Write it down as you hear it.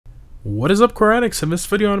What is up, core addicts? In this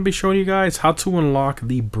video I'm going to be showing you guys how to unlock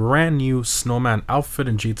the brand new Snowman outfit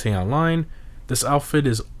in GTA Online. This outfit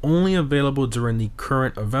is only available during the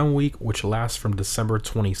current event week, which lasts from December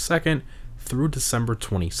 22nd through December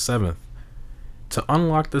 27th. To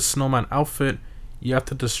unlock the Snowman outfit, you have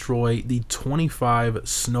to destroy the 25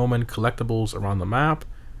 Snowmen Collectibles around the map.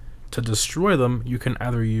 To destroy them, you can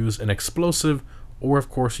either use an explosive or of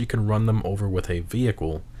course you can run them over with a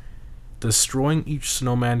vehicle. Destroying each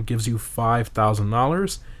snowman gives you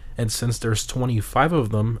 $5,000, and since there's 25 of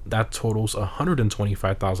them, that totals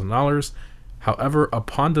 $125,000. However,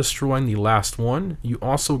 upon destroying the last one, you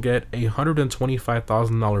also get a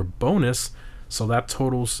 $125,000 bonus, so that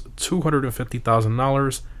totals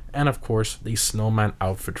 $250,000, and of course the snowman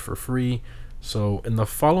outfit for free. So in the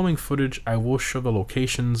following footage, I will show the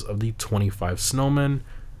locations of the 25 snowmen.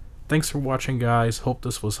 Thanks for watching, guys. Hope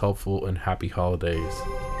this was helpful, and happy holidays.